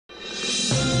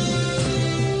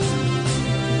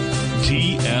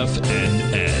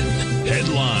TFNN.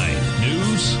 Headline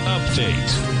News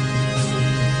Update.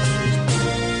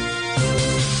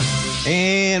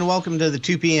 And welcome to the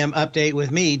 2 p.m. update with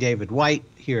me, David White,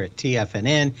 here at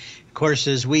TFNN. Of course,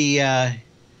 as we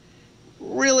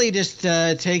really just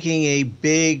taking a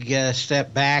big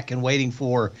step back and waiting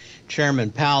for Chairman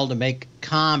Powell to make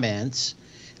comments.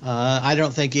 I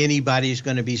don't think anybody's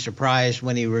going to be surprised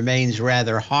when he remains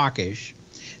rather hawkish.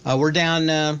 We're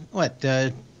down,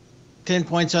 10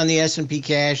 points on the S&P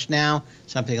cash now,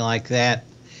 something like that.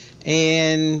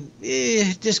 And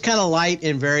just kind of light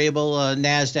and variable.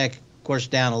 NASDAQ, of course,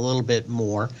 down a little bit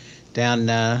more, down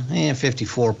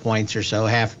 54 points or so,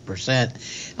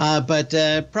 0.5%.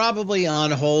 But probably on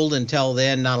hold until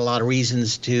then. Not a lot of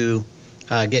reasons to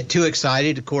get too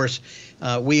excited. Of course,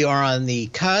 we are on the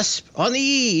cusp, on the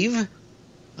eve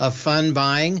of fund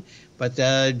buying, but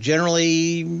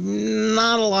generally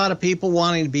not a lot of people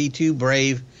wanting to be too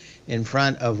brave in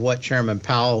front of what Chairman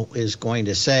Powell is going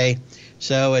to say.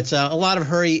 So it's a lot of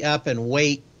hurry up and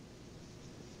wait.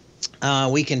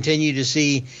 We continue to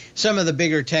see some of the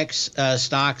bigger tech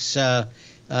stocks that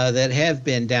have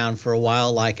been down for a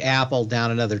while, like Apple,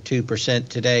 down another 2%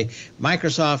 today.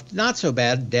 Microsoft, not so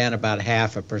bad, down about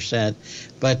 0.5%.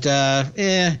 But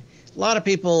a lot of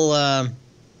people, a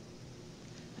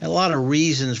lot of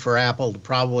reasons for Apple to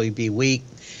probably be weak.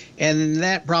 And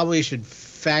that probably should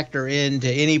factor into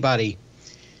anybody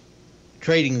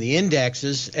trading the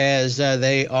indexes, as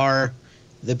they are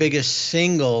the biggest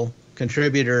single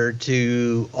contributor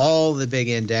to all the big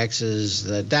indexes,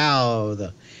 the Dow,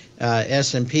 the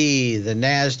S&P, the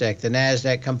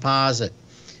NASDAQ composite.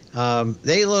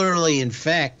 They literally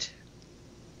infect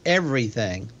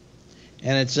everything.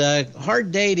 And it's a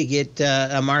hard day to get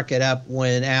a market up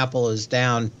when Apple is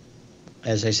down,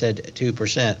 as I said,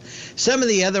 2%. Some of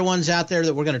the other ones out there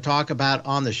that we're going to talk about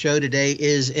on the show today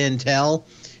is Intel.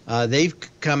 They've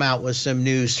come out with some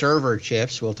new server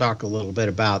chips. We'll talk a little bit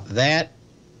about that.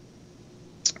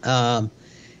 Kind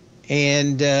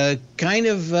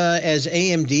of as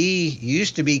AMD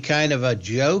used to be kind of a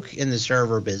joke in the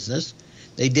server business.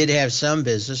 They did have some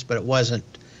business, but it wasn't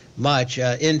much.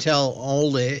 Intel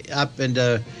only up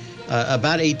into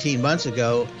about 18 months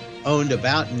ago owned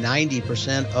about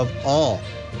 90% of all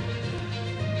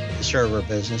the server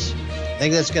business. I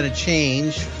think that's going to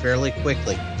change fairly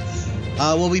quickly.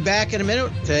 We'll be back in a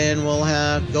minute, and we'll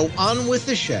go on with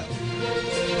the show.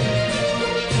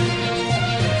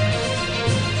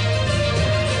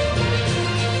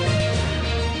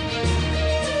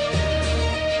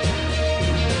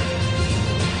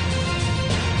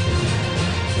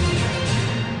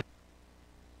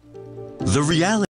 The reality